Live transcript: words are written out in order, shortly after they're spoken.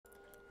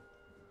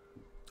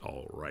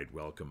Alright,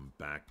 welcome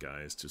back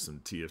guys to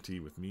some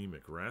TFT with me,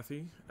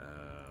 Mcwrathy.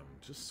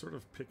 Just sort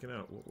of picking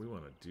out what we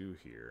want to do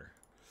here.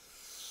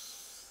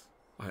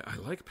 I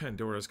like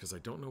Pandora's because I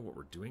don't know what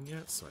we're doing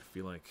yet, so I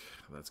feel like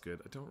that's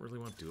good. I don't really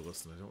want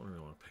Duelist and I don't really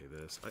want to pay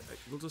this.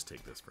 We'll just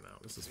take this for now.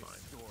 This is fine.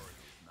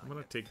 I'm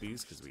going to take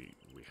these because we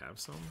have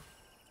some.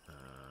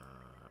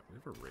 We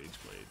have a Rage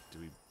Blade. Do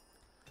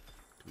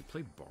we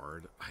play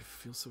Bard? I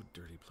feel so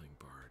dirty playing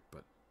Bard,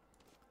 but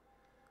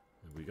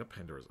we got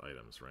Pandora's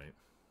items, right?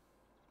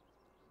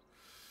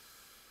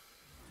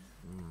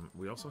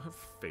 We also have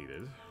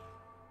Fated.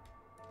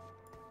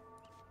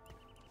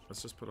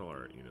 Let's just put all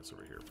our units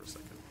over here for a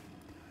second.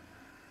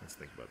 Let's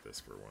think about this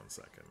for 1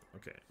 second.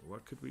 Okay,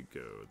 what could we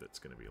go that's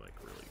going to be like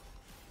really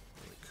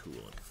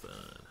cool and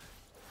fun?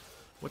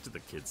 What do the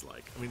kids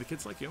like? I mean, the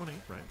kids like Yone,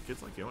 right? The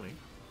kids like Yone.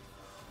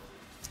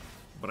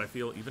 But I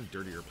feel even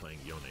dirtier playing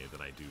Yone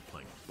than I do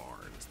playing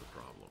Bard is the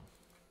problem.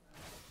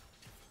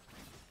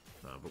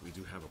 But we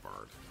do have a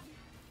Bard.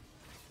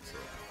 So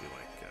I feel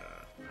like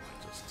I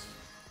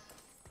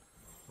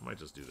might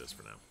just do this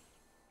for now.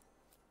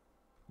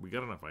 We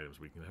got enough items.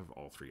 We can have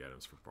all 3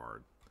 items for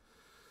Bard.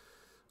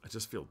 I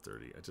just feel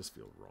dirty. I just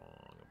feel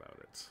wrong about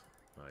it.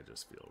 I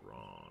just feel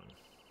wrong.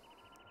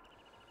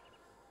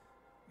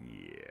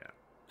 Yeah.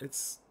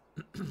 It's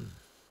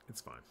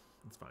it's fine.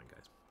 It's fine,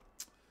 guys.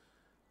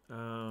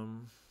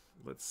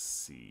 Let's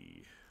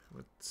see.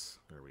 What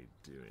are we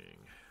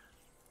doing?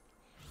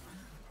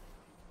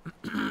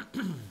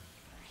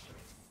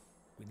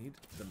 We need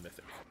the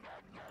mythic.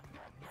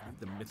 We need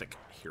the mythic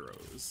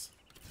heroes.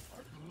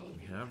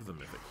 We have the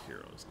mythic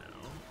heroes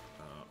now.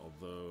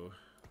 Although,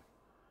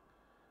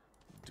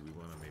 do we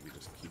want to maybe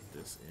just keep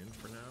this in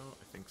for now?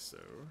 I think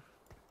so.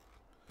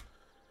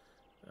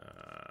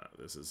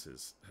 This is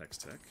his Hex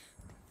Tech.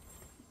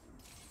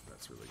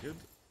 That's really good.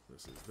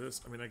 This is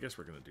this. I mean, I guess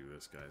we're going to do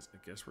this, guys. I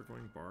guess we're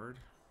going Bard.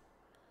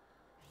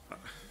 I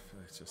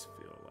just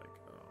feel like,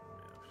 oh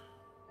man.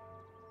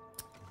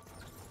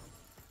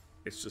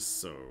 It's just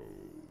so...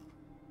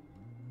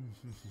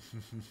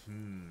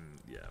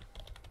 yeah.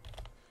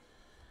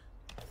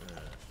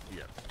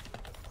 Yeah.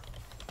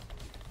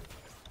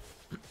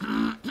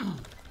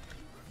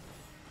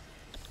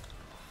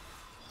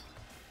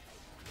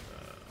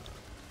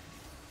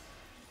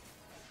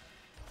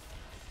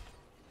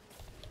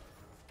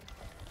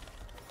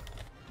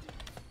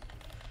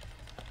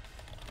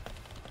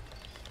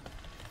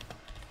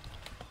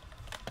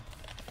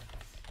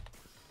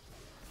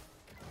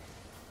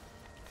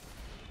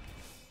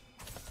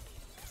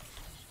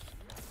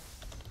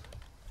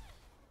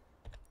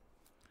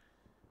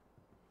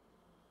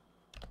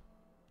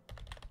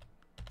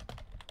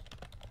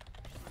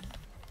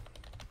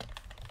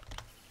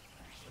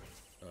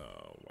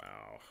 Oh,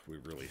 wow. We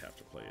really have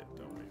to play it,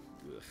 don't we?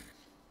 Ugh.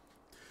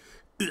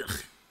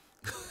 Ugh.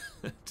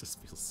 It just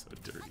feels so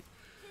dirty.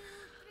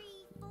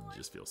 It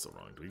just feels so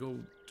wrong. Do we go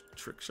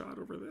trick shot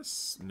over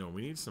this? No,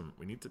 we need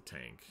to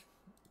tank.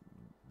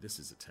 This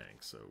is a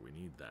tank, so we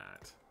need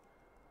that.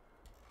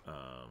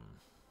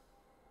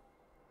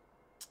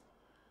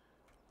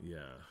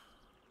 Yeah.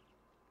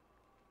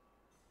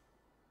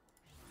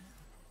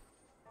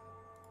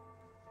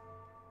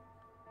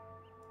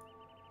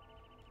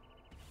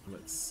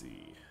 Let's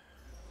see.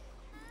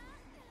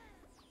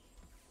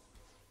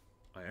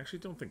 I actually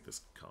don't think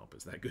this comp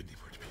is that good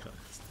anymore, to be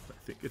honest. I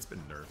think it's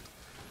been nerfed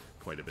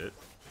quite a bit.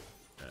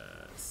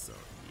 So,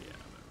 yeah,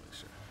 I'm not really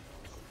sure.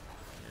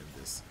 And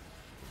this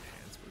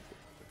enhance,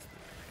 what's the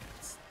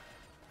enhance?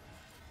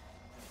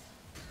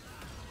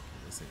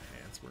 This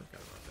enhance work? I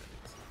don't know what that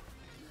means.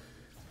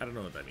 I don't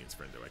know what that means,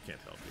 friendo. I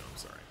can't help you. I'm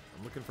sorry.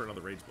 I'm looking for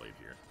another Rage Blade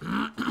here.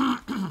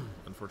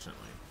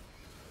 Unfortunately.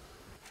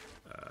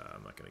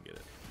 I'm not going to get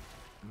it.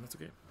 And that's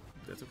okay.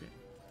 That's okay.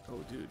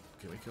 Oh, dude.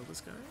 Can we kill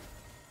this guy?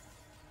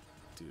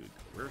 Dude,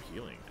 we're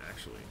healing,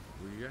 actually.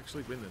 We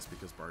actually win this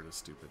because Bard is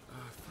stupid.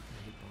 Ah, I fucking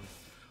hate Bard.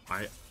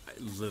 I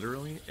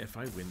literally, if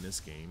I win this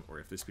game, or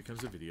if this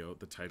becomes a video,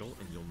 the title,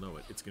 and you'll know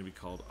it, it's going to be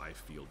called I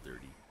Feel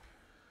Dirty.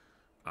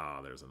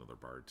 Ah, there's another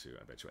Bard, too.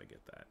 I bet you I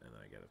get that. And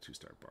then I get a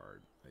 2-star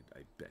Bard.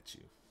 I bet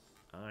you.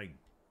 I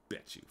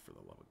bet you, for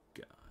the love of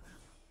God.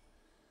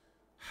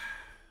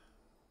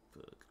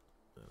 Fuck.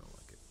 I don't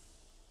like it.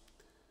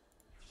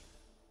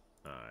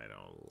 I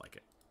don't like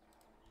it.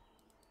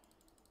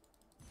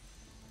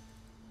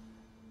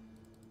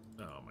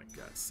 Oh my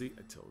god, see,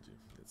 I told you.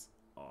 It's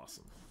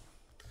awesome.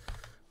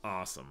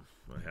 Awesome.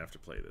 I have to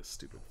play this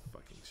stupid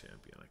fucking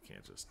champion. I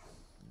can't just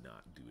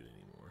not do it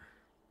anymore.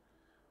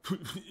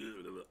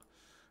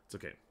 It's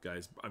okay,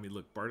 guys. I mean,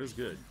 look, Bard is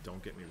good.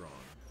 Don't get me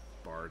wrong.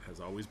 Bard has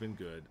always been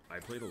good. I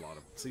played a lot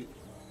of... See,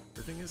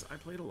 the thing is, I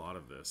played a lot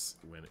of this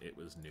when it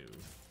was new.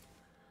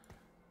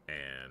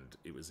 And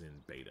it was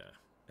in beta.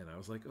 And I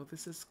was like, oh,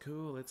 this is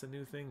cool. It's a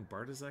new thing.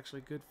 Bard is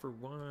actually good for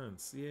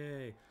once.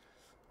 Yay.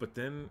 But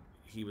then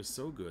he was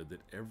so good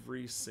that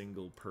every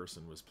single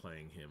person was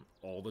playing him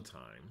all the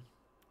time.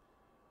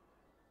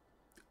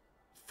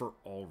 For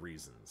all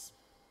reasons.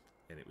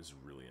 And it was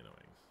really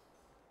annoying.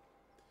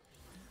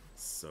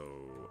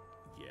 So,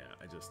 yeah,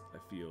 I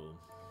feel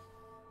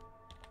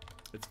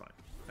It's fine.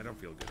 I don't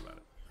feel good about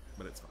it,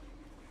 but it's fine.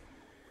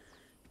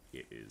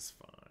 It is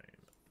fine.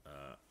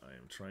 I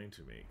am trying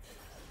to make...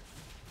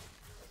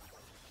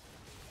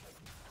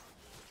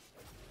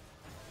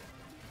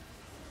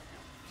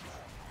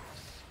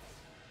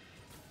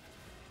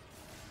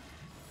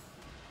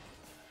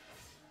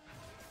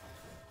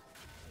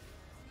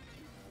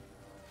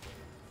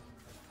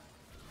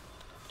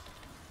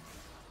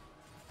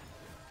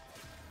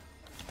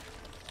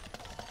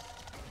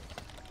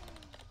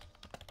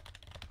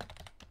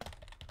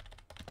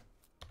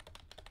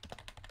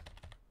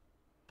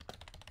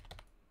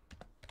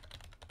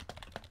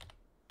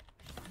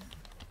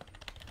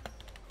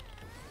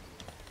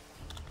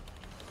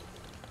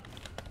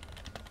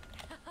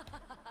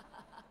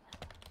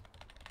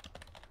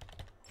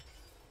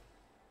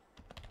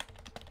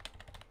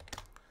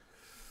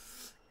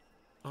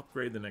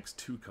 Upgrade the next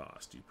 2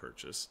 cost you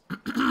purchase,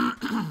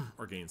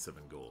 or gain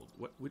 7 gold.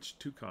 Which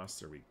 2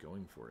 costs are we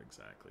going for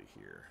exactly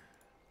here?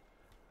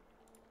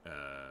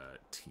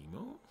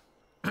 Teemo?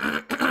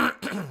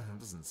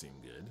 Doesn't seem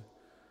good.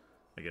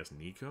 I guess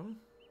Nico?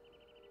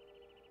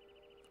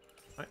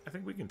 I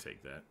think we can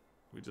take that.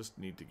 We just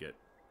need to get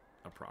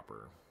a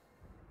proper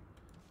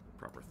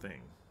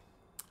thing.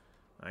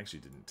 I actually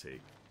didn't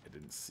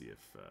see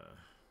if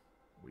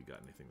we got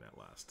anything that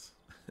last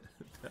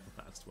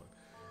one.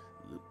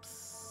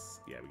 Oops.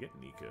 Yeah, we get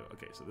Nico.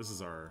 Okay, so this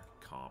is our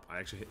comp.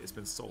 It's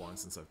been so long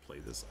since I've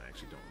played this, I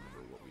actually don't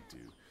remember what we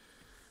do.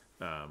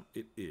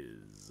 It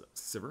is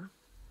Sivir,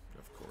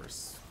 of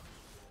course.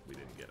 We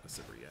didn't get a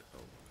Sivir yet. Oh,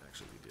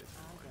 actually we did.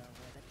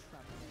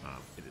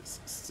 It is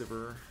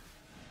Sivir,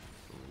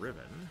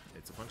 Riven.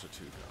 It's a bunch of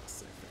 2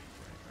 costs, I think,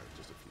 right? Or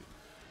just a few.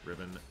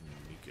 Riven,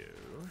 Nico.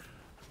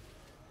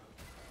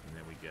 And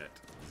then we get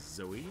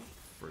Zoe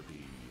for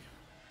the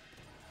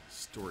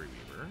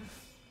Storyweaver.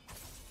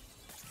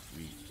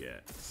 We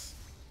get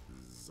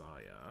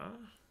Zaya.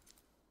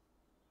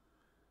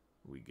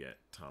 We get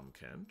Tom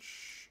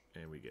Kench.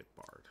 And we get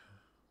Bard.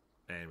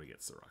 And we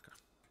get Soraka.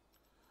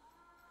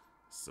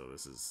 So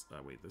this is...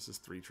 wait, this is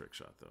 3 trick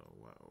shot, though.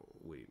 Wow.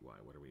 Wait, why?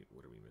 What are we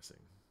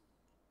missing?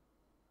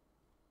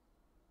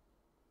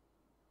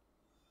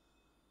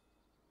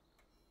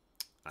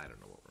 I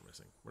don't know what we're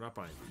missing. We're not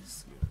buying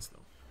these units,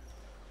 though.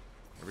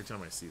 Every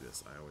time I see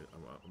this,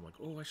 I'm like,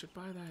 oh, I should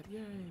buy that.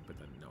 Yay. But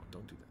then, no,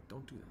 don't do that.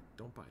 Don't do that.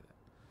 Don't buy that.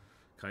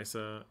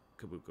 Kaisa,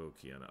 Kabuko,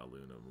 Kiana,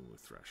 Aluna, Mumu,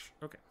 Thresh.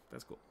 Okay,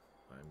 that's cool.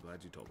 I'm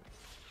glad you told me.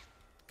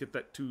 Get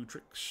that 2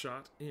 trick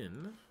shot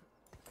in.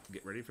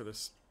 Get ready for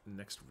this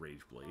next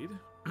Rage Blade.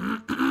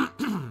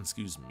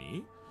 Excuse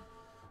me.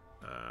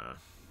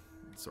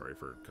 Sorry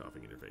for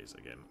coughing in your face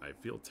again. I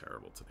feel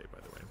terrible today, by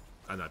the way.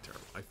 Not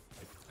terrible.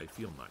 I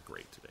feel not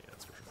great today,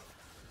 that's for sure.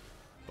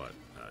 But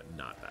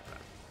not that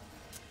bad.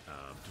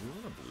 Do we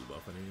want a blue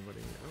buff on anybody?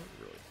 I don't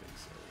really think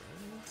so,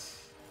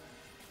 right?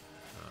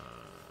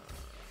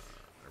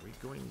 Are we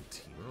going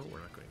Teemo? We're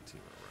not going Teemo,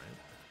 right?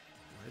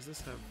 Why does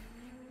this have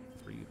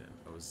 3 then?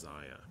 Oh,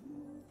 Zaya.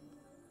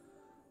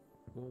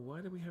 Well, why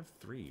do we have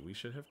 3? We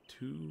should have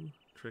 2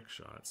 trick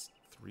shots,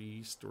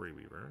 3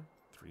 Storyweaver,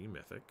 3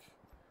 Mythic.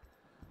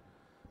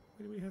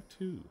 Why do we have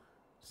 2?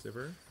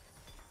 Sivir?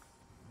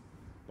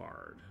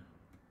 Bard.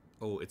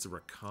 Oh, it's a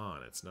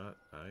Rakan. It's not...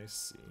 I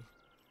see.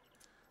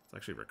 It's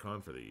actually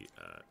Rakan for the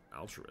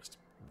Altruist.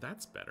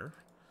 That's better.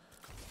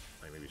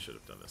 I maybe should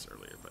have done this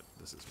earlier, but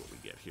this is what we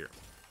get here.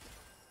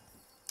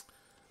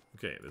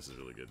 Okay, this is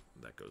really good.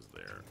 That goes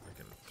there. I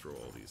can throw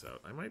all these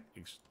out. I might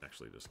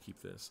actually just keep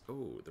this.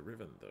 Oh, the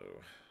Riven,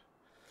 though.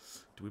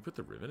 Do we put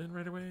the Riven in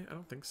right away? I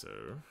don't think so.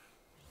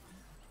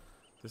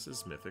 This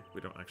is Mythic.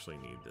 We don't actually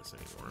need this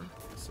anymore.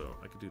 So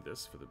I could do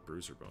this for the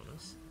Bruiser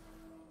bonus.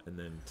 And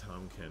then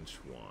Tom Kench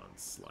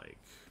wants, like...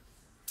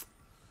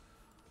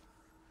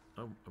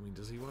 I mean,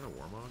 does he want a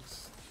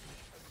Warmogs?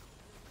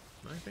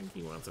 I think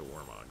he wants a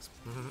Warmogs.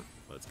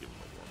 Let's give him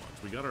a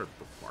Warmogs. We got our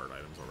Bard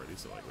items already,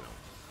 so like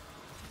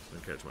we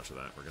don't care too much of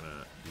that. We're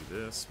gonna do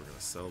this. We're gonna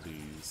sell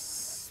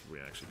these. We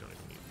actually don't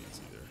even need these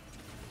either.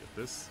 Get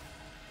this.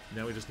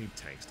 Now we just need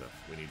tank stuff.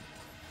 We need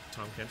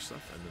Tom Kench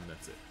stuff, and then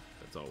that's it.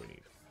 That's all we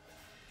need.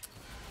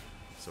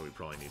 So we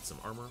probably need some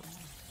armor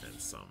and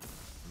some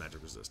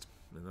magic resist.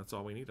 And that's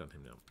all we need on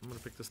him now. I'm going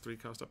to pick this 3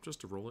 cost up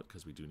just to roll it,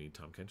 because we do need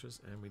Tom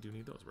Kenches, and we do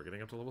need those. We're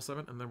getting up to level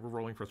 7, and then we're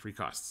rolling for 3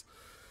 costs.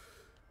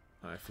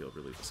 I feel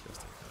really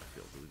disgusting. I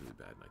feel really, really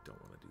bad, and I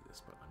don't want to do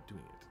this, but I'm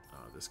doing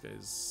it. This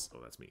guy's... Oh,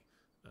 that's me.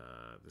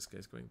 This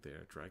guy's going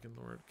there. Dragon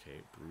Lord.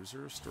 Okay,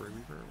 Bruiser,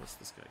 Storyweaver. What's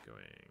this guy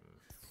going?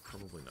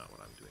 Probably not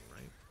what I'm doing,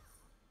 right?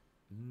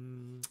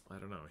 I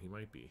don't know. He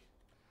might be.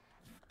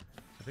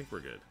 I think we're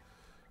good.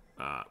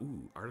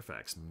 Ooh,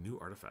 artifacts. New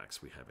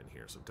artifacts we have in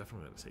here, so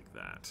definitely going to take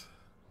that.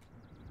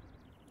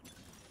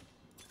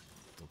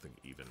 Don't think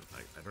even...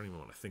 I don't even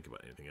want to think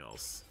about anything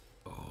else.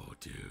 Oh,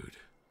 dude.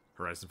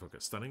 Horizon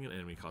Focus. Stunning an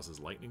enemy causes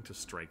lightning to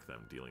strike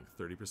them, dealing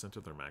 30%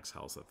 of their max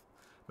health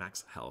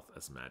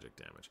as magic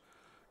damage.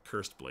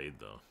 Cursed Blade,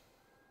 though.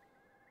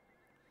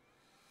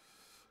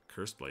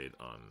 Cursed Blade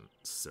on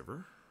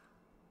Sivir?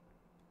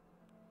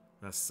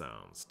 That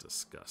sounds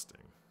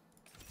disgusting.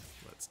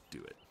 Let's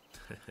do it.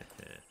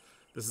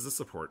 This is a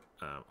support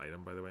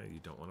item, by the way. You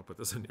don't want to put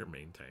this in your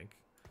main tank.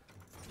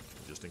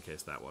 Just in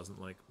case that wasn't,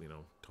 like, you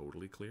know,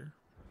 totally clear.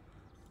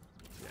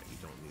 Yeah, you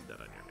don't need that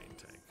on your main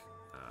tank.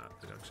 I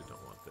actually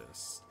don't want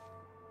this.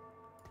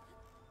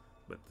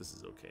 But this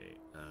is okay.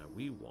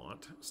 We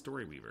want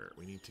Story Weaver.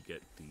 We need to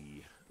get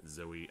the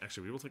Zoe.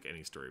 Actually, we will take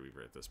any Story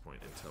Weaver at this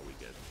point until we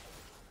get...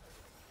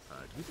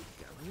 do we think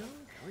Galio?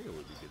 Galio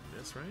would be good in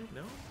this, right?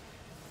 No?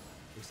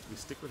 We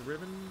stick with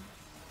Riven?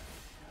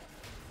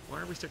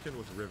 Why are we sticking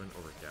with Riven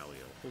over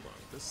Galio? Hold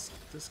on. This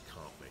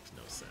comp makes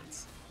no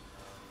sense.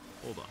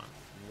 Hold on.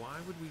 Why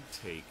would we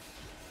take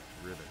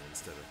Riven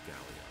instead of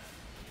Galio?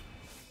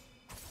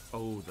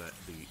 Oh,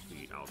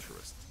 the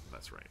altruist.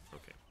 That's right.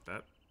 Okay.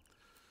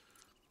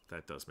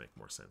 That does make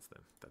more sense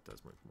then. That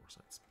does make more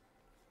sense.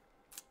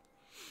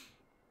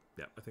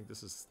 Yeah, I think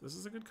this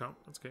is a good comp.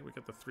 That's okay. We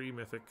got the 3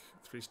 Mythic,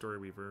 3 Story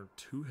Weaver,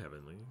 2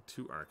 Heavenly,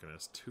 2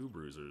 Arcanist, 2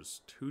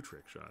 Bruisers, 2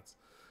 Trick Shots,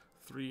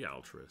 3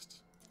 Altruist.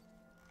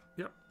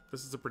 Yep,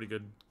 this is a pretty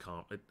good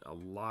comp. A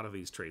lot of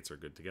these traits are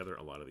good together.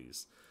 A lot of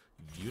these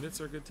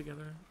units are good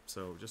together.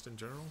 So just in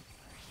general,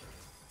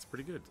 it's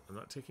pretty good. I'm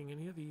not taking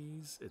any of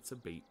these. It's a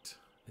bait.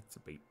 It's a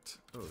bait.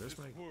 Oh, there's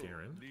my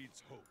Garen.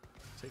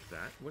 Take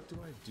that. What do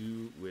I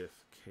do with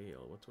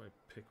Kale? What do I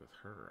pick with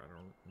her? I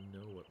don't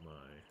know what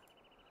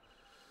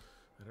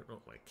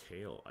my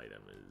Kale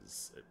item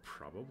is. It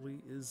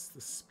probably is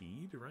the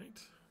speed, right?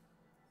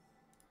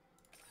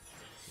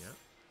 Yeah,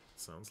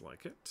 sounds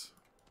like it.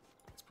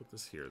 Let's put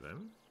this here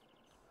then.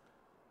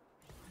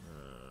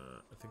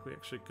 I think we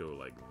actually go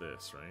like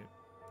this, right?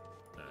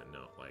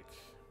 No, like...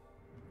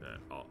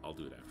 I'll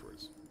do it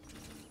afterwards.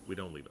 We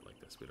don't leave it like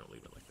this. We don't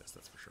leave it like this,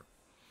 that's for sure.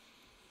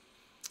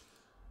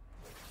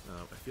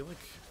 I feel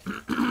like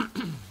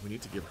we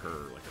need to give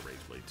her like a Rage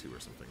Blade too or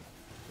something.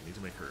 We need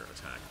to make her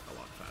attack a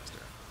lot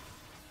faster.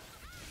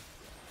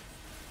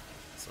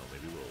 So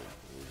maybe we'll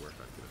work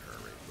on giving her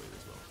a Rage Blade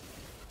as well.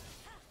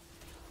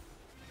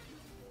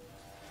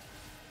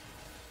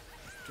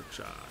 Trick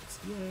shots.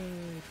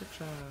 Yay, trick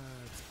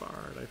shots.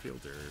 Bard, I feel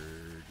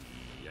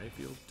dirty. I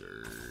feel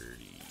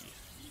dirty.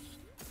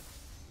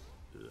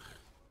 Ugh.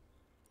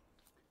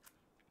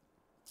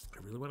 I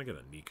really want to get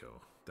a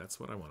Nico. That's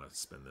what I want to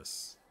spend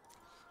this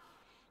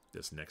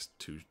next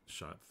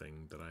 2-shot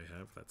thing that I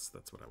have. That's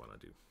what I want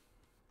to do.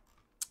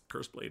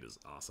 Cursed Blade is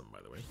awesome,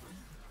 by the way.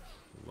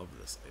 Love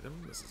this item.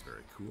 This is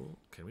very cool.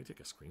 Can we take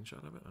a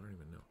screenshot of it? I don't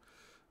even know.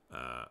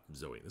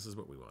 Zoe, this is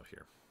what we want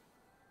here.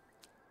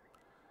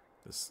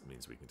 This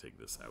means we can take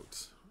this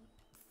out.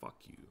 Fuck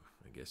you.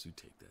 I guess you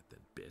take that then,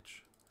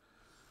 bitch.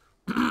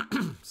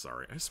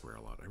 Sorry, I swear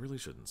a lot. I really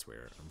shouldn't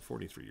swear. I'm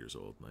 43 years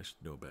old and I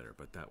should know better,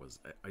 but that was...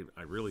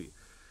 I really...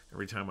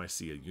 Every time I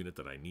see a unit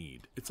that I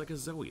need, it's like a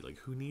Zoe. Like,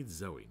 who needs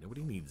Zoe?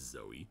 Nobody needs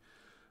Zoe.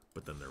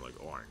 But then they're like,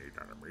 oh, I need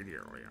that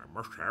immediately. I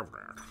must have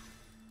that.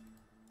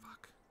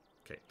 Fuck.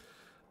 Okay.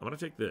 I'm going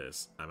to take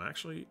this. I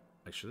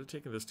should have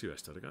taken this too. I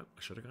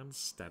should have gone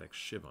Static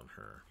Shiv on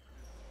her.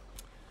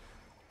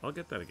 I'll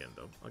get that again,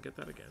 though. I'll get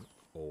that again.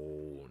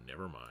 Oh,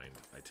 never mind.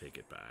 I take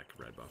it back.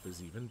 Red buff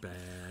is even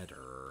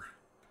better.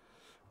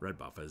 Red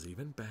buff is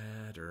even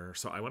better.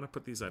 So I want to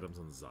put these items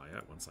on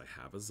Xayah once I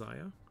have a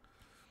Xayah.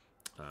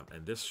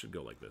 And this should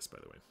go like this, by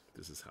the way.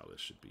 This is how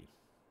this should be.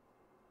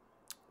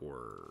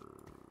 Or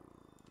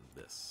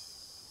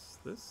this.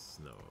 This?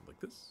 No, like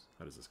this?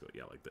 How does this go?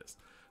 Yeah, like this.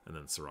 And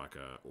then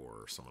Soraka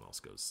or someone else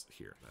goes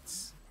here.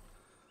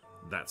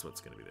 That's what's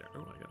going to be there.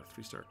 Oh, I got a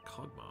 3-star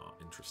Kog'Maw.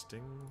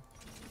 Interesting.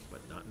 But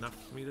not enough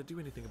for me to do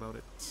anything about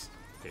it.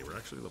 Okay, we're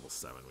actually level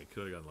 7. We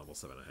could have gotten level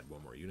 7. I had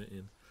one more unit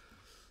in.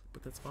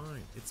 But that's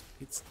fine. It's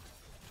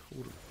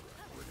totally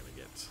right. We're going to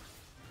get...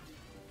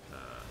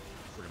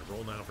 we're going to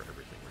roll now for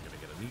everything. We're going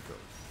to get a Nico.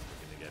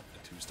 We're going to get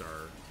a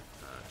 2-star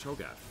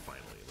Cho'Gath,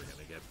 finally. We're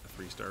going to get a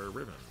 3-star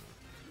Riven.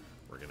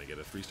 We're going to get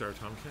a 3-star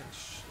Tahm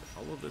Kench.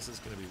 All of this is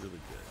going to be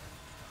really good.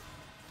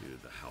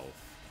 Dude, the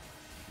health.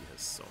 He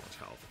has so much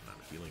health, and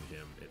I'm healing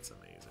him. It's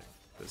amazing.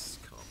 This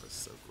comp is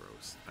so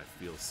gross. I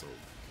feel so...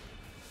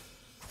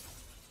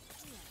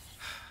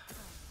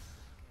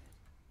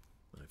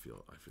 I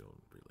feel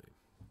really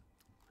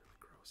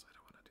gross. I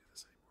don't want to do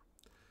this anymore.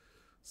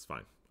 It's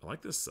fine. I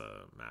like this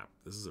map.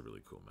 This is a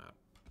really cool map.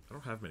 I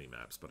don't have many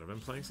maps, but I've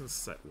been playing since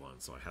set 1,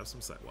 so I have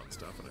some set 1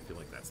 stuff, and I feel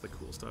like that's the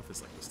cool stuff.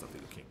 It's like the stuff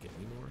that you can't get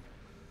anymore.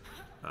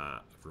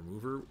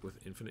 Remover with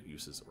infinite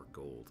uses or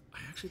gold. I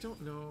actually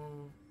don't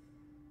know...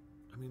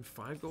 I mean,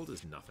 5 gold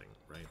is nothing,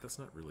 right? That's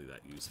not really that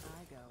useful.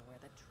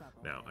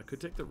 Now, I could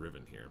take the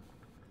Riven here,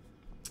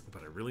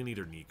 but I really need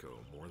a Nico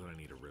more than I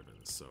need a Riven,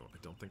 so I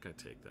don't think I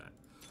take that.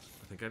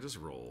 I think I just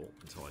roll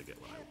until I get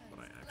what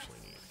I actually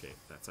need. Okay,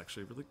 that's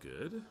actually really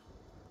good.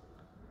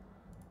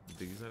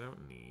 These I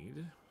don't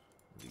need.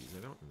 These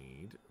I don't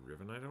need.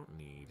 Riven I don't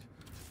need.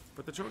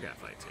 But the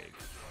Cho'Gath I take.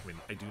 I mean,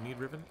 I do need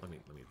Riven. Let me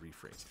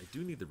rephrase. I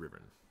do need the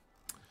Riven,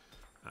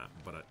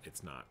 but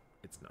it's not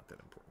that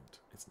important.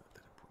 It's not that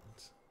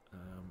important.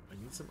 I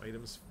need some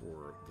items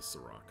for the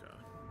Soraka,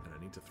 and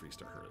I need to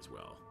 3-star her as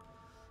well.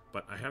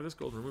 But I have this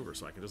gold remover,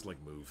 so I can just like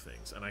move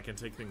things, and I can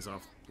take things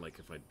off. Like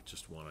if I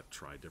just want to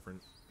try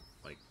different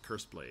Like,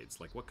 Cursed Blades.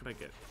 Like, what could I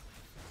get?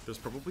 There's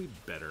probably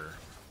better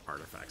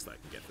artifacts that I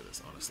can get for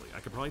this, honestly. I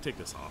could probably take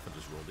this off and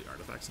just roll the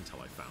artifacts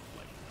until I found,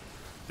 like,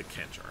 the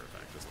Kench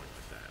artifact or something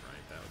like that,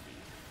 right? That would be...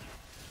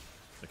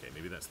 Okay,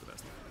 maybe that's the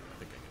best thing to do. I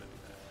think I'm gonna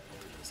do that.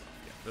 I'll take this off.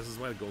 Yeah, this is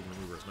why the Golden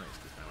Remover is nice,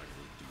 because now I can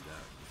really do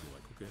that. And just be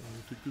like, okay, I'm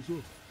gonna take this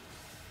off.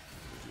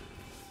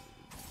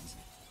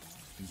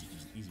 Easy,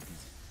 easy, easy,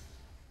 easy.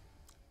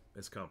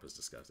 This comp is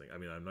disgusting. I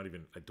mean, I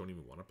don't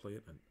even want to play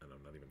it, and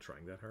I'm not even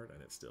trying that hard,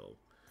 and it's still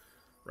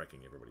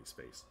wrecking everybody's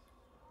face.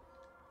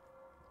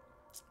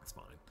 It's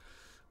fine.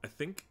 I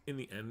think in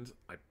the end,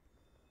 I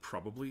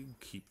probably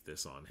keep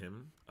this on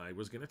him. I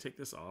was gonna take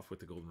this off with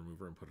the Golden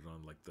Remover and put it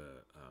on like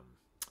the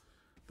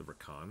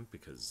Rakan,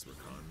 because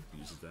Rakan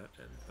uses that,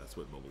 and that's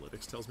what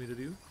Mobilytics tells me to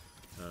do.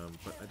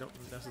 But I don't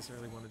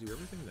necessarily want to do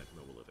everything that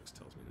Mobilytics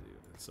tells me to do,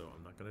 and so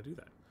I'm not gonna do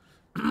that.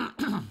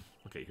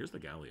 Okay, here's the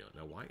Galio.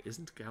 Now, why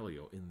isn't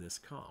Galio in this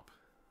comp?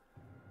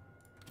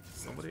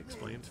 Somebody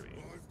explain to me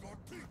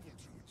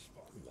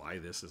why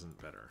this isn't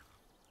better.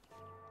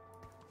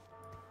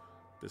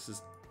 This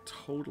is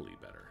totally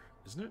better,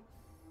 isn't it?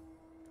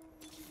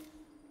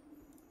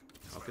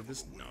 How could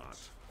this not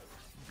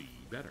be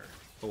better?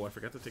 Oh, I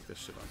forgot to take this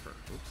shit off her.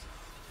 Oops.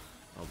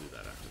 I'll do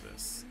that after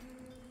this.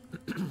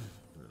 in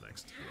the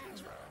next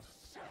round.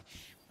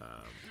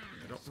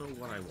 I don't know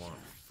what I want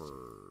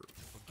for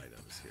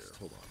items here.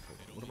 Hold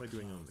on. What am I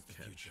doing on the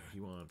Kench? He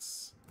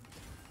wants...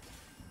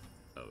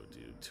 Oh,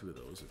 dude, 2 of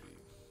those would be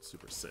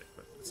super sick,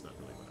 but it's not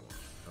really what I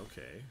want.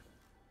 Okay.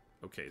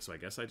 Okay, so I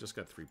guess I just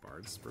got 3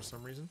 bards for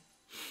some reason.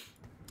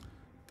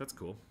 That's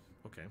cool.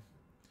 Okay.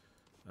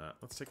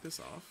 Let's take this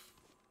off.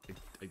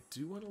 I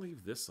do want to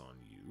leave this on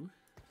you,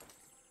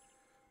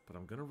 but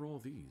I'm gonna roll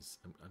these.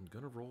 I'm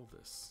gonna roll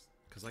this,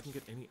 because I can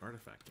get any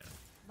artifact now.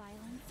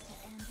 Violence to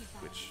end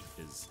which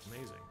is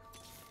amazing.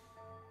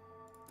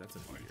 That's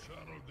an idiot.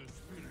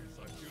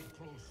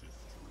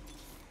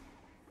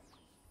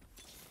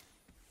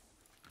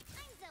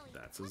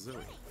 That's a Zoe.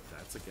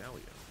 That's a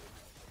Galio.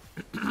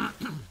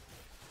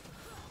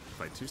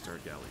 If I 2-star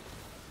Galio,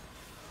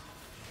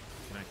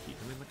 can I keep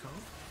him in the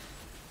comp?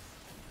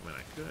 I mean,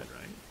 I could,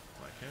 right?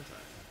 Why can't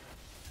I?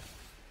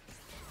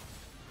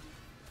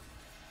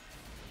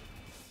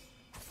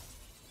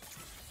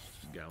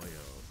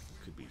 Galio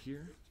could be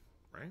here,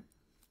 right?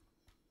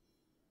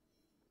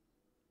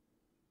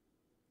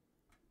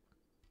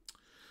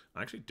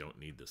 I actually don't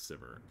need the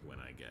Sivir when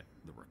I get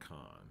the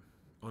Rakan.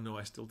 Oh, no,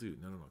 I still do.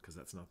 No, because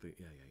that's not the...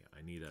 Yeah.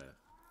 I need a...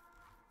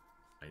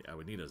 I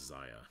would need a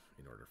Zaya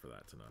in order for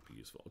that to not be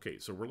useful. Okay,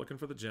 so we're looking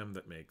for the gem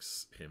that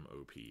makes him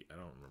OP. I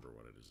don't remember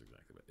what it is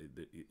exactly, but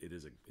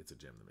it's a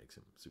gem that makes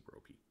him super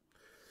OP.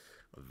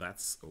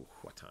 That's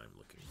what I'm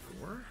looking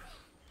for.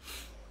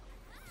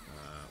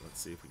 Let's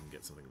see if we can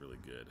get something really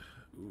good.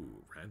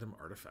 Ooh, random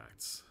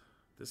artifacts.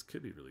 This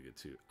could be really good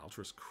too.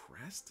 Altruist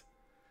Crest?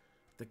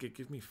 That could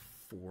give me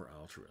 4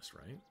 Altruist,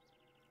 right?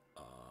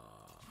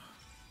 Oh,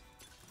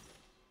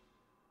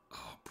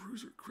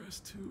 Bruiser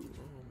Crest too.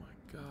 Oh my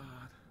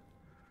god.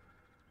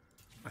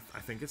 I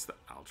think it's the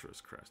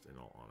Altruist Crest, in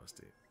all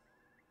honesty.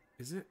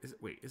 Is it?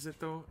 Wait, is it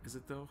though? Is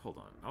it though? Hold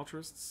on.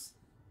 Altruists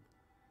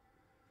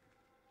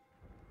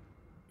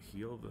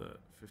heal the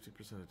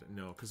 50%.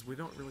 No, because we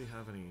don't really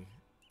have any.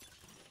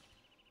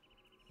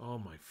 Oh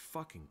my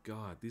fucking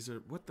god! These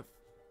are what the.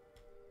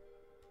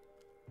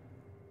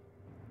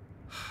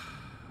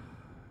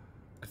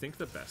 I think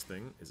the best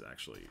thing is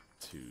actually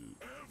to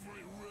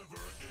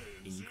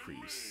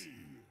increase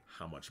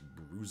how much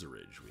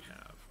bruiserage we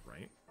have,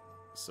 right?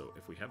 So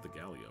if we have the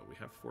Galio, we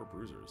have 4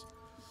 bruisers.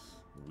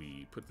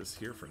 We put this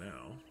here for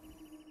now.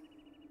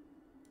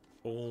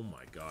 Oh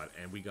my god,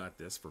 and we got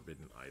this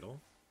Forbidden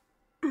Idol.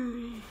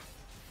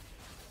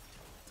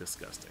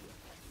 Disgusting.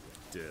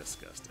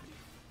 Disgusting.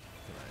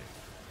 Can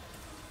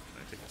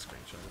I take a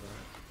screenshot of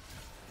that?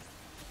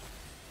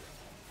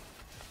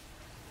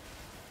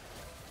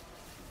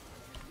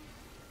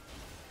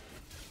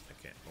 I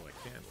can't. Oh, I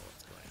can while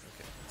it's going.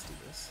 Okay, let's do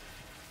this.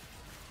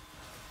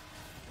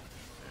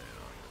 And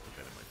I'm going to put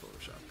that in my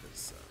Photoshop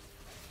because,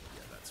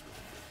 yeah, that's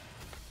really good.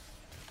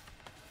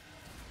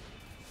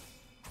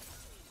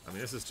 I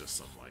mean, this is just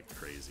some, like,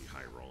 crazy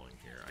high rolling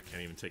here. I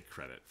can't even take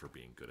credit for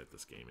being good at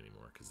this game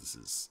anymore because this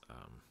is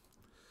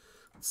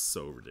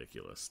so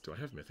ridiculous. Do I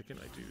have Mythican?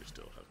 I do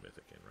still have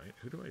Mythican, right?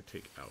 Who do I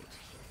take out?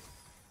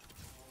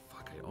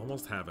 Fuck, I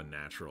almost have a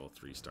natural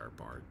 3-star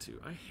Bard,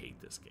 too. I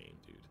hate this game,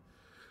 dude.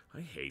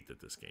 I hate that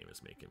this game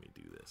is making me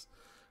do this.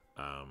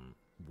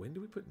 When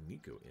do we put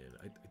Nico in?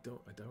 I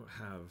don't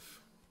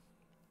have...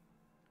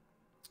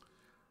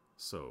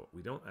 So,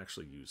 we don't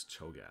actually use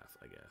Cho'Gath,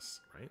 I guess,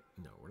 right?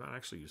 No, we're not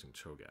actually using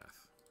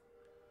Cho'Gath.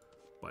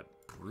 But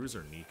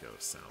Bruiser Nico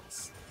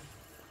sounds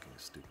fucking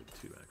stupid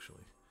too,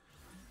 actually.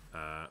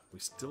 We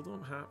still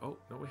don't have... Oh,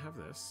 no, we have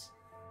this.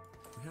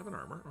 We have an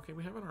armor. Okay,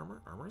 we have an armor.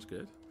 Armor is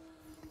good.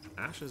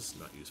 Ash is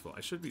not useful.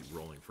 I should be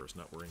rolling first,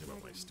 not worrying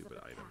about my stupid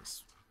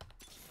items.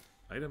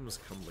 Items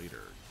come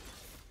later.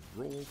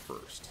 Roll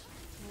first.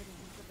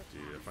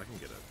 Dude, if I can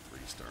get a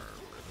 3-star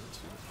ribbon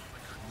too. Oh my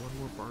god, 1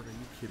 more Bard, are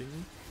you kidding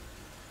me?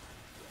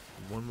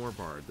 one more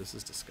bard. This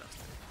is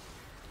disgusting.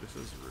 This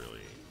is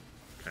really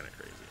kind of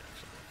crazy,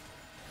 actually.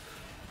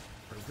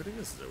 Are we putting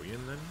a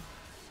Zoean then?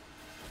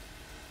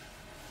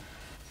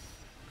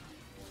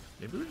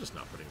 Maybe we're just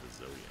not putting the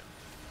Zoean.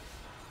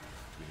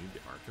 Do we need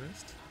the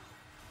Arcanist?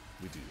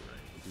 We do,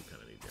 right? We do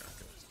kind of need the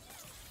Arcanist.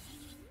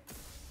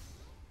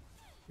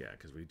 Yeah,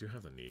 because we do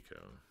have the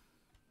Nico.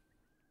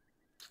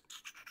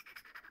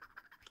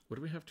 What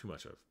do we have too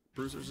much of?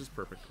 Bruisers is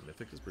perfect,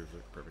 Mythic is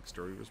perfect,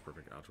 Story is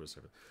perfect, Alto is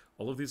perfect.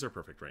 All of these are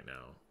perfect right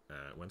now.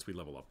 Once we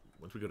level up,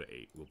 once we go to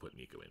 8, we'll put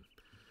Nico in.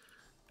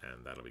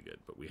 And that'll be good.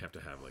 But we have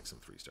to have like some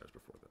 3 stars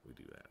before that we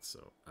do that.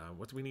 So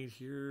what do we need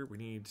here? We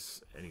need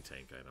any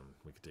tank item.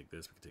 We could take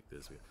this, we could take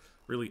this.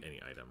 Really any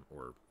item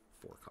or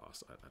 4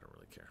 cost. I don't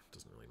really care. It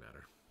doesn't really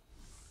matter.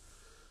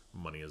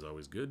 Money is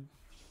always good,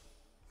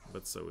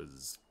 but so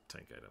is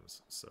tank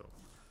items. So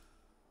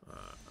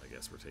I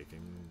guess we're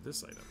taking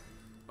this item.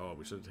 Oh,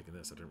 we should have taken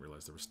this. I didn't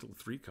realize there were still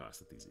 3 costs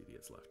that these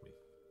idiots left me.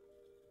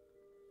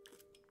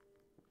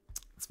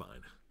 It's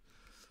fine.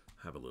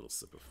 Have a little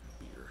sip of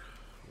beer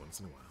once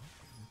in a while.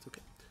 It's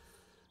okay.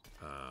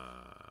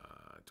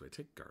 Do I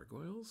take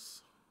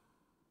gargoyles?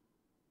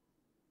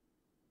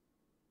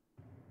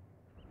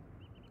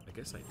 I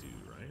guess I do,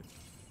 right?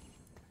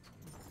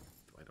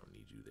 I don't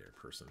need you there,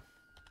 person.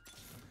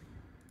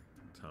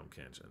 Tom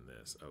Kench and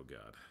this. Oh,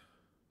 God.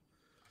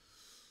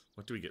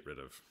 What do we get rid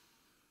of?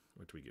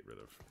 What do we get rid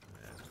of?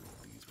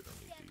 These, we don't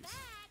need these.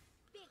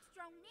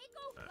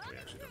 We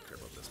actually don't care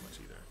about this much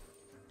either.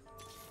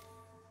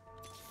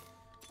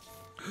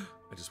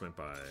 I just went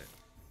by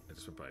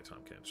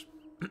Tom Kench.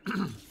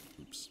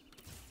 Oops.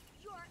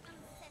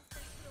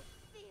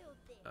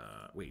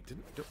 Wait, do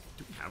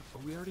we have?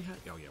 Oh, we already had.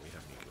 Oh yeah, we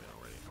have Nico in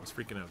already. I was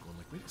freaking out, going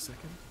like, wait a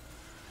second.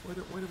 Why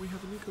do we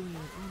have a Nico in?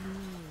 Oh no,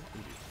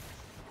 we do.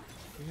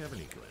 We have a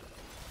Nico in.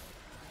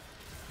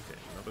 Okay,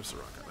 another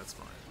Soraka. That's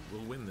fine.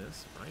 We'll win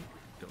this, right?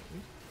 Don't we?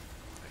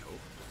 I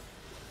hope.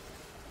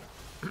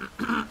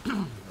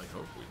 I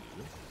hope we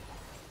do.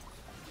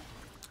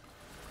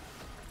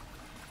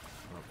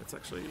 It's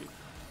actually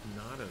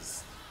not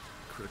as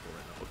critical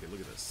right now. Okay,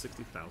 look at this.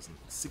 60,000,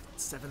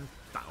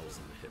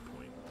 7,000 hit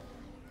point.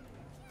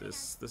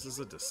 This is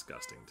a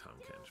disgusting Tom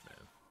Kench,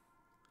 man.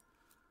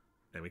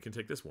 And we can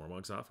take this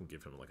Warmogs off and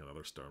give him like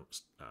another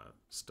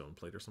stone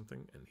plate or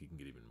something, and he can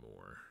get even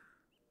more.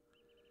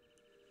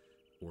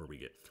 Or we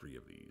get 3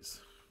 of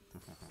these.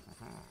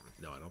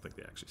 No, I don't think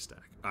they actually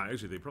stack.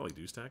 Actually, they probably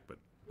do stack, but...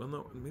 Well,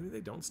 no, maybe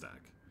they don't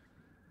stack.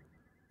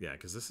 Yeah,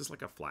 because this is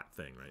like a flat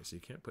thing, right? So you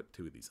can't put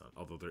 2 of these on.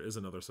 Although there is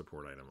another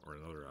support item or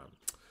another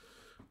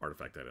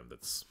artifact item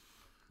that's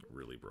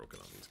really broken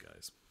on these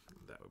guys.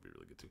 That would be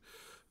really good too.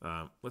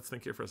 Let's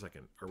think here for a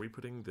second. Are we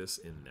putting this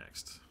in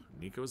next?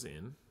 Nico's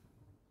in.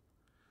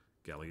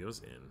 Galio's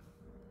in.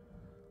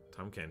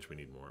 Tom Kench, we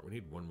need more. We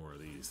need 1 more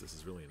of these. This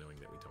is really annoying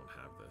that we don't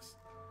have this.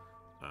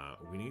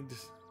 We need...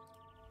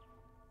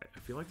 I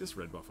feel like this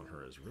red buff on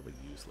her is really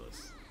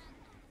useless.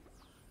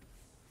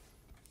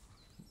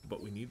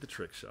 But we need the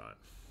trick shot.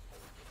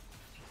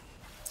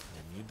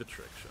 We need the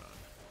trick shot.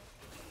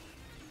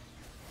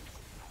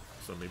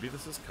 So maybe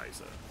this is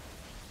Kaisa.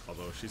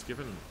 Although she's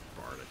given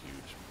Bard a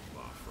huge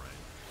buff,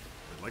 right?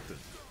 I'd like to...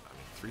 I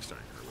mean,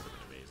 3-starring her would have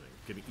been amazing.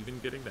 Even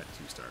getting that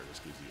 2-star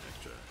just gives you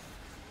extra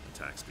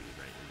attack speed,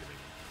 right? You're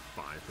giving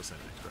 5%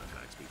 extra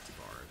attack speed to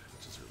Bard,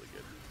 which is really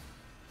good.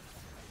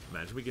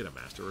 Imagine we get a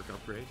Masterwork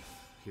upgrade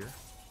here.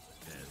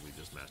 And we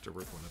just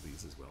Masterwork one of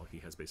these as well. He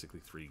has basically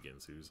 3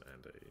 Ginsus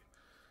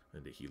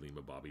and a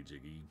Helima Bobby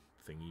Jiggy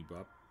thingy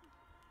bop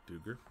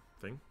Dooger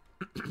thing.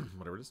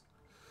 Whatever it is.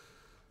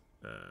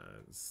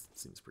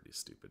 Seems pretty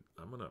stupid.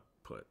 I'm gonna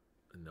put...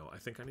 No, I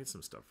think I need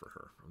some stuff for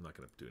her. I'm not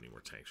gonna do any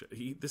more tank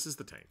shit. This is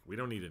the tank. We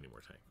don't need any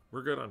more tank.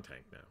 We're good on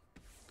tank now.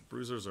 The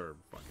bruisers are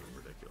fucking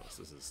ridiculous.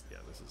 This is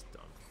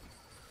done.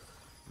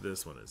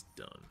 This one is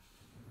done.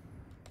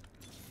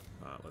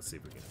 Let's see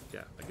if we can...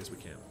 Yeah, I guess we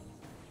can.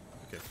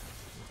 Okay,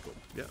 that's cool.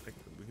 Yeah,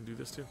 we can do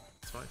this too.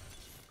 It's fine.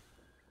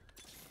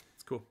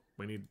 It's cool.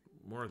 We need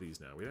more of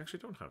these now. We actually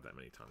don't have that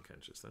many Tom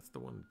Kenches. That's the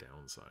one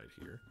downside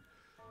here.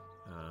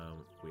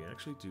 We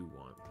actually do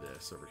want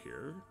this over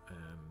here,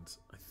 and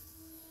I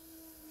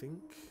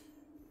think...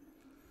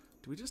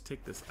 Do we just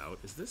take this out?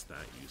 Is this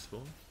that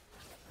useful?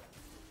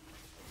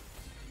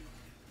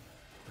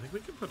 I think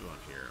we could put it on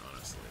here,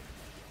 honestly.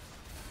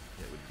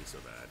 Yeah, it wouldn't be so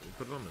bad. We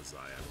put it on the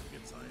Zaya when we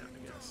get Zaya, I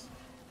guess.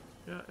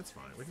 Yeah, it's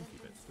fine. We can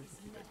keep it. We can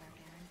keep it.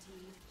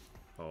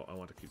 Oh, I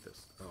want to keep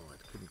this. Oh, I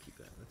couldn't keep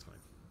that. That's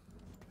fine.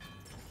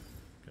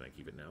 Can I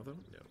keep it now, though?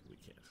 No, we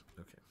can't.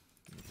 Okay.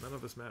 None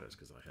of this matters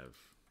because I have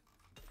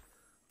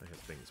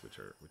things which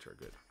are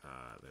good.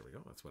 There we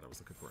go. That's what I was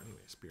looking for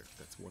anyway. Spear.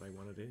 That's what I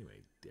wanted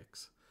anyway.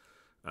 Dicks.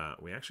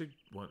 We actually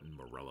want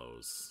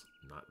Morello's,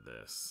 not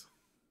this.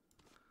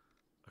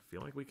 I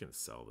feel like we can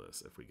sell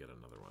this if we get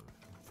another one.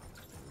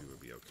 We would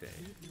be okay.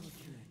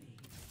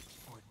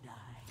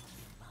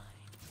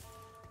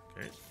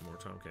 Okay, more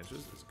Tom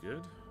Kenches is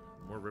good.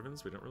 More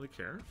ribbons, we don't really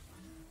care.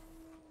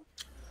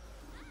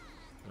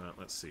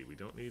 Let's see, we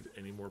don't need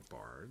any more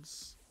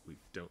bards. We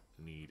don't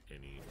need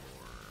any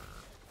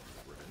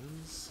more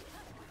ribbons.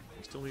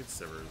 We still need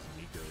Severs,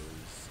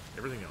 Nico's,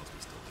 everything else we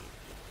still need.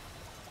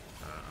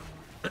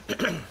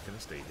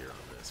 Gonna stay here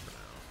on this for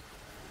now.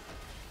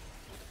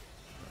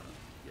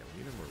 Yeah,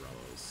 we need a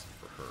Morello's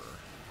for her.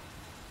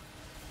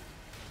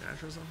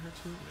 Asher's on her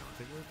too? No, I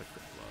think we're at the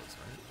crit gloves,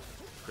 right?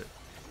 Crit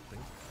thing.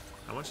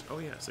 How much? Oh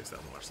yeah,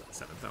 6,000. Watch that.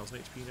 7,000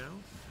 HP now.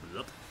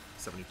 Blup.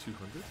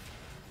 7,200.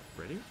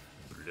 Ready?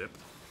 Blip.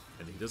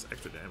 And he does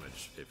extra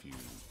damage if you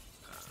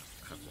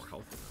have more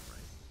health than him, right?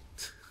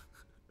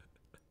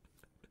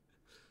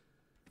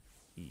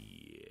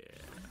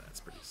 Yeah, that's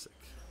pretty sick.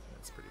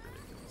 That's pretty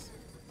ridiculous.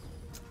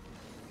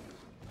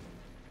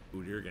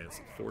 Udyr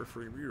against 4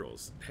 free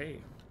rerolls.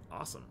 Hey,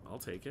 awesome. I'll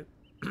take it.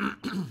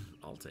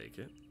 I'll take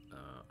it.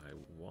 I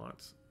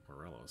want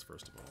Morello's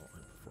first of all,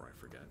 and before I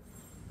forget.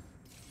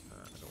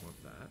 I don't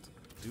want that.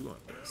 I do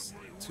want this.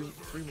 2,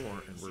 3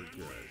 more, and we're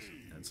good.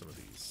 And some of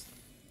these.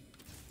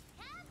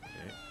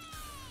 Okay.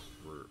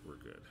 We're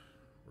good.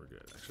 We're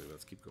good. Actually,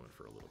 let's keep going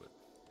for a little bit.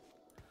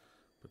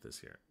 Put this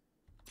here.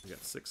 We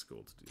got 6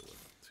 gold to deal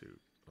with. 2.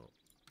 Oh,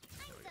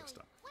 now we gotta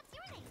stop.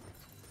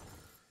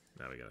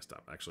 Now we gotta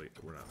stop. Actually,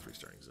 we're not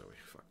 3-starring Zoe.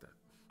 Fuck that.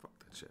 Fuck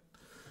that shit.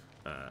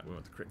 We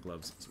want the crit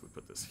gloves, so we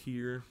put this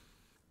here.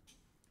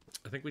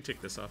 I think we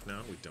take this off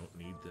now. We don't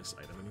need this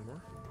item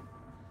anymore.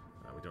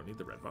 We don't need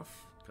the red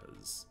buff,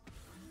 because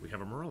we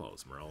have a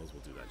Morello's. Morello's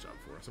will do that job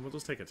for us. And we'll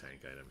just take a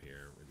tank item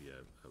here. Maybe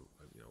a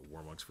you know,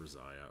 Warmugs for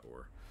Zaya,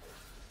 or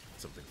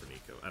something for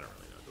Nico. I don't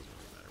really know. It doesn't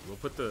really matter. We'll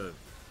put the...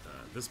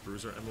 this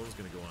Bruiser emblem is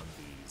going to go on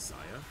the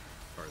Zaya,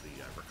 or the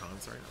Rakan,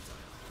 sorry, not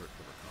Zaya, the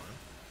Rakan.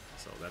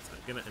 So that's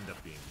going to end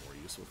up being more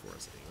useful for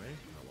us anyway,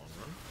 in the long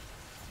run.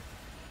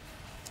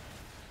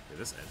 Okay,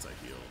 this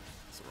anti-heal,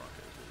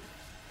 Soraka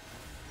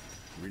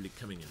is really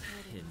coming in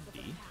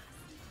handy.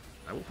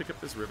 I will pick up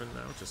this ribbon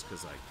now, just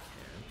because I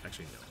can.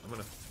 Actually, no, I'm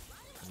gonna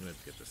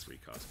get this 3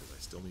 cost, because I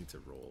still need to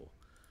roll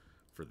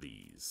for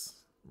these.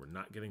 We're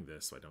not getting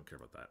this, so I don't care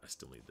about that. I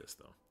still need this,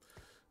 though.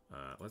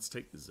 Let's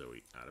take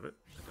Zoe out of it.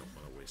 I don't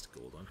want to waste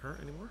gold on her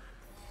anymore.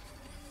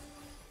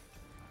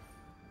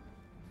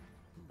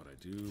 But I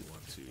do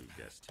want to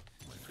get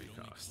my 3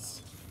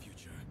 costs.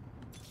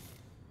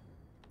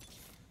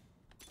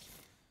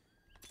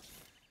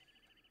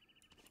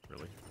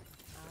 Really?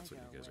 That's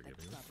what you guys are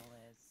giving me?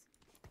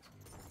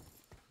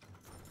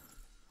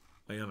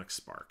 Ionic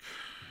Spark.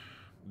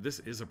 This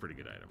is a pretty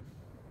good item.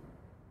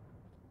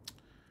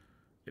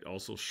 It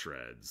also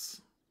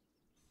shreds,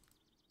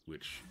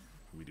 which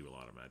we do a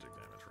lot of magic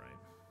damage, right?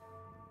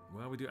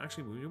 Well, we do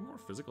more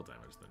physical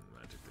damage than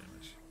magic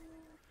damage.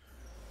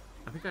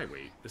 I think I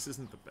wait. This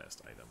isn't the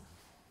best item.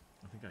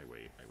 I think I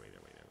wait.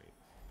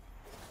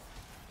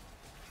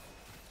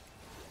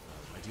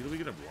 Ideally, we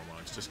get a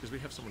Warmogs just because we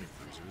have so many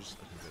bruisers.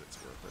 I think that it's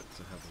worth it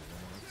to have the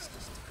Warmogs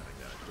just to kind of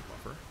get a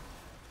buffer.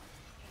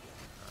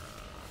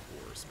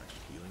 Or some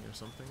extra healing or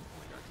something. Oh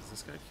my god, does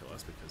this guy kill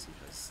us because he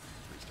has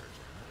 3-star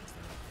Jaina? Is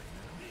that a thing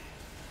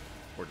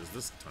now? Or does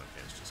this Tom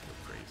Hanks just go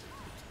crazy?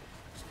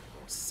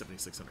 Oh,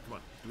 7,600. Come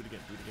on, do it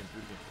again, do it again,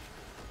 do it again.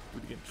 Do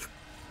it again.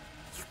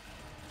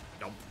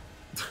 Nope.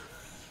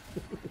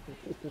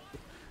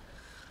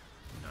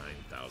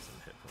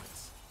 9,000 hit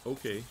points.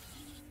 Okay.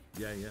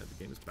 Yeah, the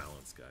game is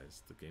balanced,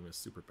 guys. The game is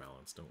super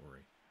balanced, don't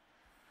worry.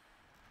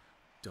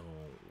 Don't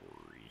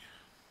worry.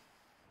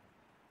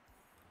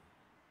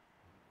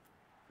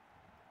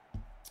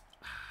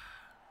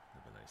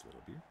 Have a nice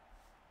little beer.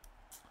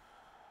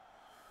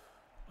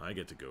 I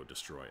get to go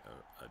destroy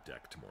a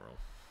deck tomorrow.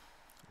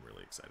 I'm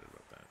really excited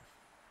about that.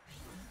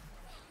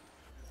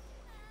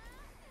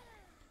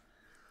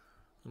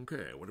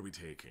 Okay, what are we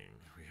taking?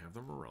 We have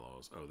the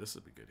Morello's. Oh, this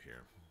would be good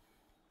here.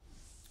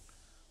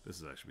 This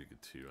is actually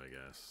good too, I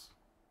guess.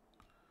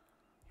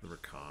 The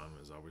Rakan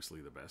is obviously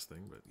the best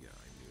thing, but yeah,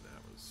 I knew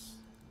that was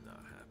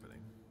not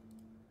happening.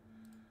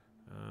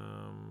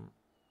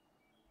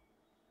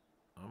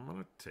 I'm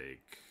gonna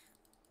take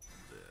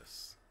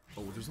this.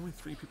 Oh, there's only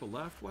 3 people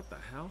left? What the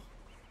hell?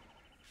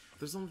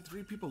 There's only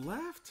 3 people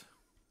left?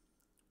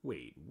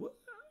 Wait, what?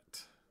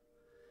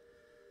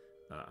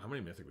 How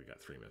many mythic? We got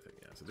 3 mythic.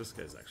 Yeah, so this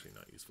guy's actually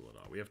not useful at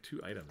all. We have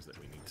 2 items that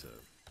we need to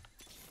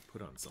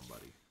put on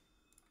somebody.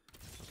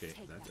 Okay,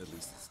 that at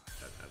least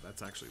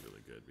that's actually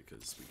really good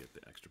because we get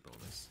the extra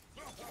bonus.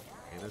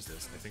 Okay, there's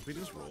this. I think we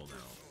just roll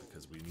now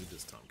because we need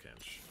this Tom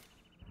Kench.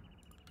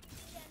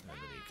 And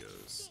then he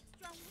goes.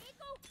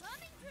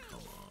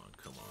 Come on,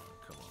 come on,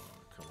 come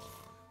on, come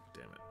on.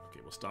 Damn it.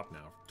 Okay, we'll stop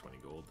now for 20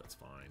 gold. That's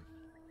fine.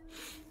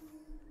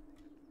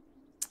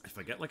 If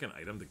I get like an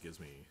item that gives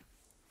me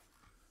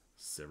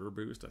Silver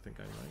boost, I think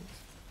I might.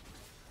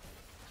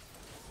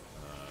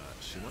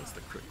 She wants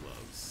the crit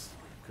gloves.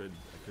 I could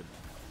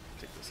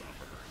take this off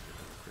of her and give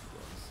her the crit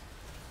gloves.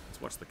 Let's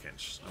watch the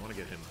Kench. I want to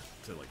get him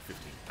to like 15.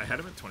 I had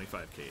him at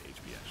 25k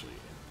HP actually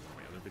in one of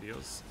my other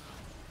videos,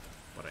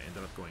 but I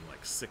ended up going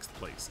like 6th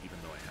place even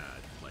though I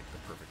had like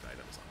the perfect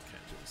items on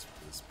Kench. It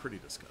was pretty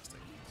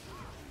disgusting.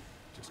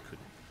 Just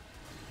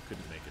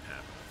couldn't make it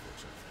happen,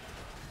 unfortunately.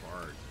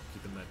 Bard,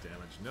 keeping that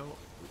damage. No,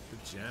 the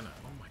Janna.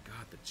 Oh my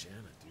god, the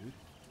Janna, dude.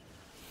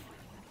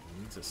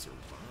 We need to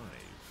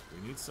survive.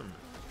 We need some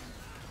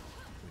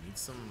We need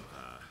some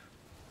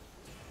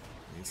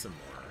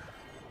more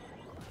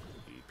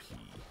AP.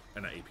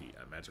 Not AP,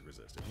 magic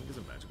resist. If he gives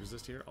a magic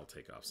resist here, I'll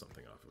take off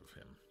something off of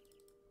him.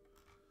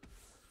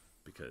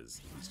 Because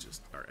he's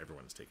just, or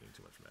everyone's taking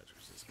too much magic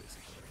resist,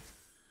 basically.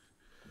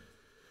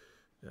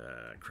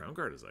 Crown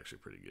Guard is actually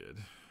pretty good.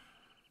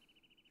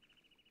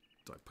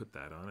 Do I put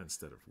that on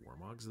instead of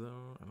Warmogs,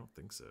 though? I don't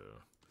think so.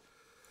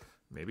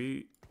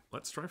 Maybe,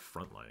 let's try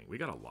frontlining. We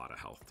got a lot of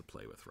health to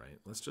play with, right?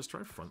 Let's just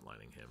try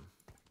frontlining him.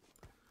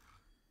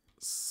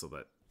 So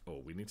that,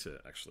 oh, we need to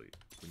actually,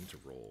 we need to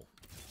roll.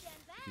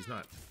 He's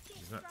not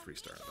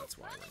 3-star, that's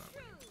why we're not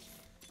winning.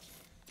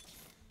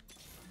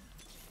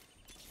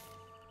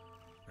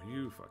 Are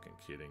you fucking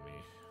kidding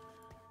me?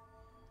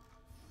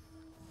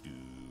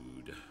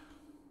 Dude.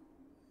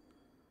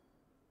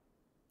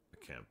 I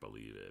can't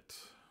believe it.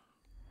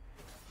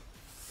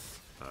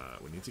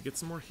 We need to get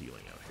some more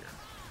healing out here.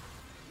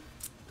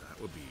 That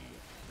would be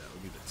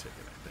the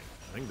ticket, I think.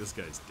 I think this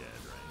guy's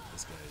dead, right?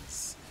 This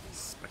guy's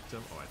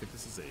Spectum. Oh, I think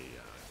this is a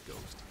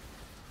ghost.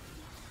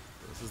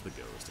 This is the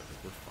ghost. I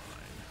think we're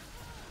fine.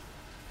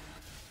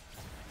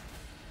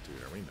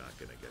 Dude, are we not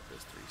gonna get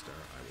this 3-star?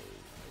 I will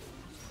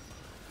lose my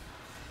mind.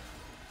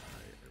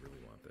 I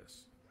really want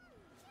this.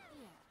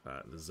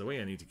 The Zoe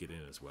I need to get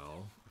in as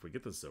well. If we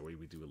get the Zoe,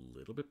 we do a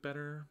little bit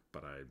better,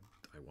 but I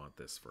want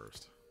this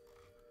first.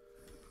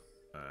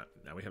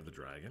 Now we have the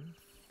dragon.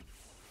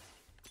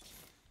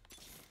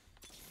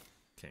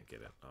 Can't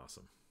get it.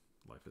 Awesome.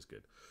 Life is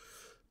good.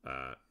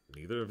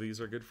 Neither of these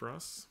are good for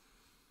us.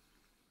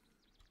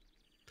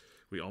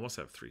 We almost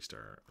have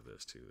 3-star of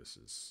this too. This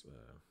is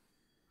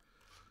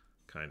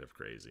kind of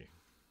crazy.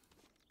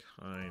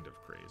 Kind of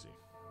crazy.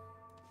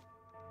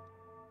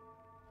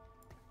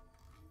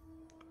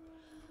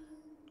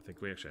 I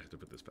think we actually have to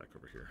put this back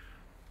over here.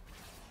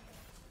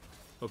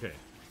 Okay.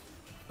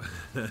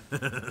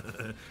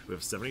 We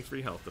have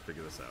 73 health to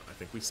figure this out. I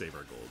think we save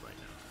our gold right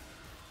now.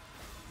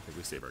 I think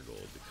we save our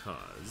gold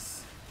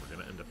because we're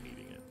going to end up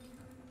needing it.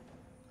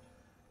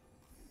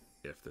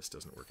 If this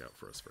doesn't work out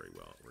for us very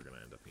well, we're going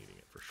to end up needing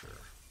it for sure.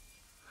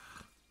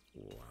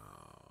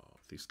 Wow.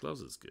 These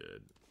gloves is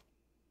good.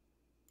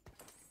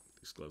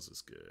 These gloves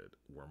is good.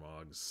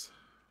 Warmogs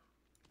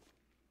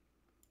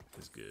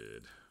is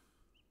good.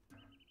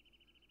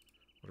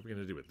 What are we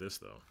going to do with this,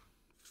 though?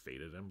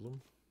 Faded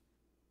emblem?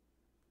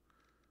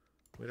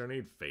 We don't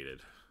need faded.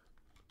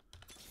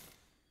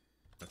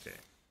 Okay.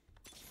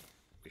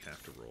 We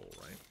have to roll,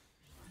 right?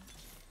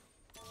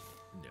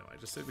 No, I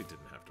just said we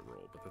didn't have to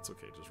roll, but that's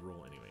okay. Just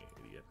roll anyway,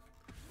 idiot.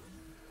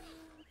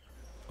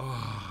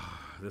 Oh,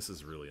 this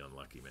is really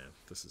unlucky, man.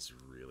 This is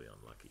really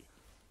unlucky.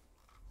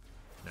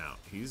 Now,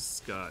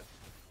 he's got...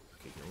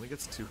 Okay, he only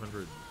gets 200,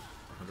 119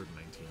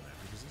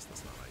 magic resist.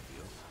 That's not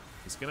ideal.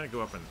 He's going to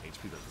go up in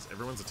HP, though, because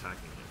everyone's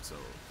attacking him, so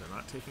they're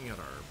not taking out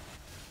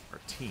our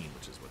team,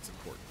 which is what's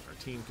important. Our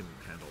team can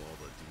handle all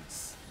the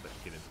dudes that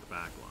get into the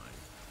back line,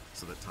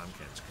 so that Tom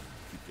Kench can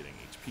keep getting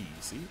HP.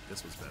 See?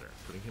 This was better.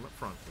 Putting him up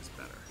front was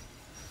better.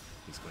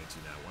 He's going to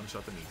now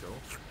one-shot the Nico.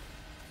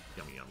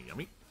 Yummy, yummy,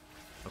 yummy.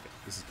 Okay,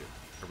 this is good.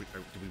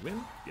 Did we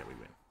win? Yeah, we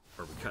win.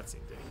 Or we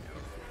cutscene, dang it. I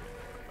don't know if we win,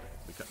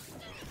 but we cut.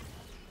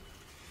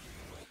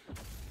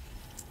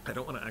 I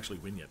don't want to actually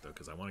win yet, though,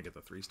 because I want to get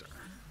the 3-star.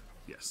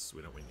 Yes,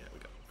 we don't win yet. We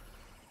got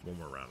one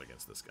more round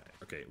against this guy.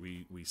 Okay,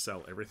 we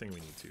sell everything we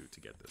need to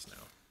get this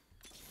now.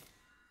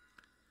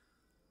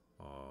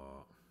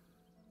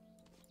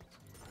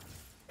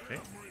 Okay.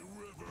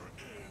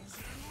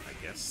 I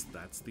guess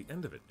that's the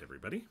end of it,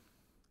 everybody.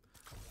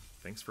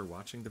 Thanks for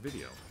watching the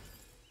video.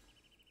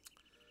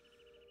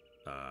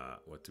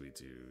 What do we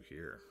do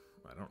here?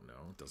 I don't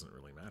know. It doesn't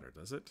really matter,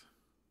 does it?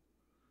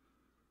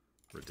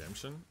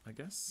 Redemption, I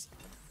guess?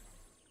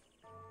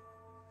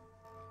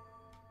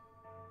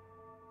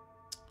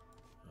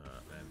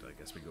 And I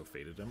guess we go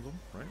Faded Emblem,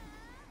 right?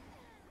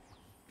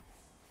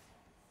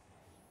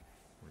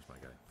 Where's my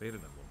guy?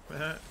 Faded Emblem.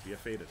 Yeah,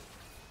 Faded.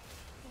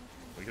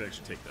 We could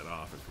actually take that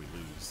off if we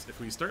lose.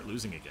 If we start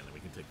losing again, then we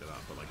can take that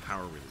off. But, like,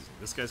 how are we losing?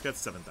 This guy's got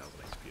 7,000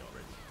 HP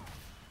already.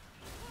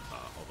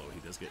 Although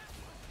he does get...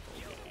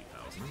 Okay,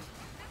 8,000.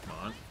 Come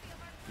on.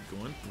 Keep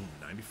going. Boom,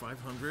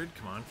 9,500.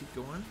 Come on, keep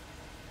going.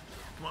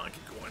 Come on,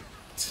 keep going.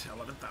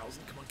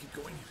 11,000. Come on, keep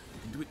going. You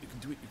can do it, you can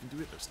do it, you can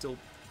do it. There's still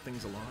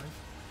things alive.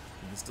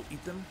 You can still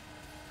eat them.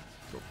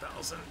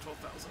 12,000,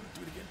 12,000.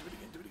 Do it again, do it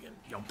again, do it again.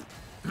 Yump.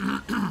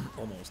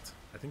 Almost.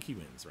 I think he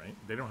wins, right?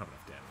 They don't have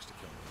enough damage to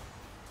kill him.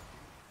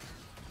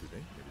 Do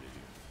they? Maybe they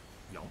do.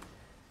 Yomp.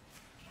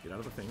 Get out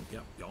of the thing.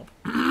 Yep. Yomp.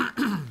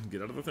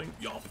 Get out of the thing.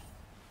 Yomp.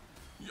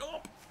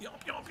 Yomp.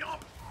 Yomp. Yomp.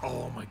 Yomp.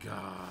 Oh my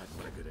god.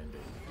 What a good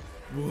ending.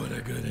 What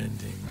a good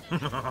ending.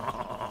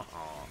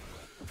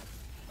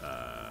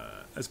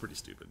 That's pretty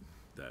stupid.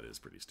 That is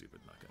pretty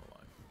stupid, not gonna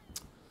lie.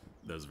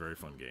 That was a very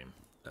fun game.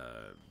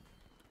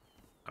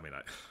 I mean,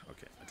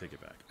 okay, I take it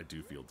back. I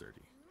do feel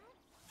dirty.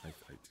 I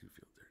do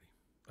feel dirty.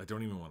 I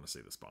don't even want to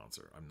say the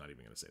sponsor. I'm not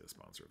even going to say the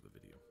sponsor of the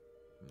video.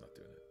 I'm not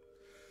doing it.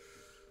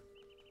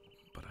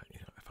 But you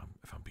know,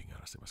 if I'm being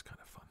honest, it was kind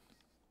of fun.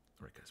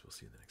 All right, guys, we'll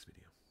see you in the next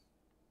video.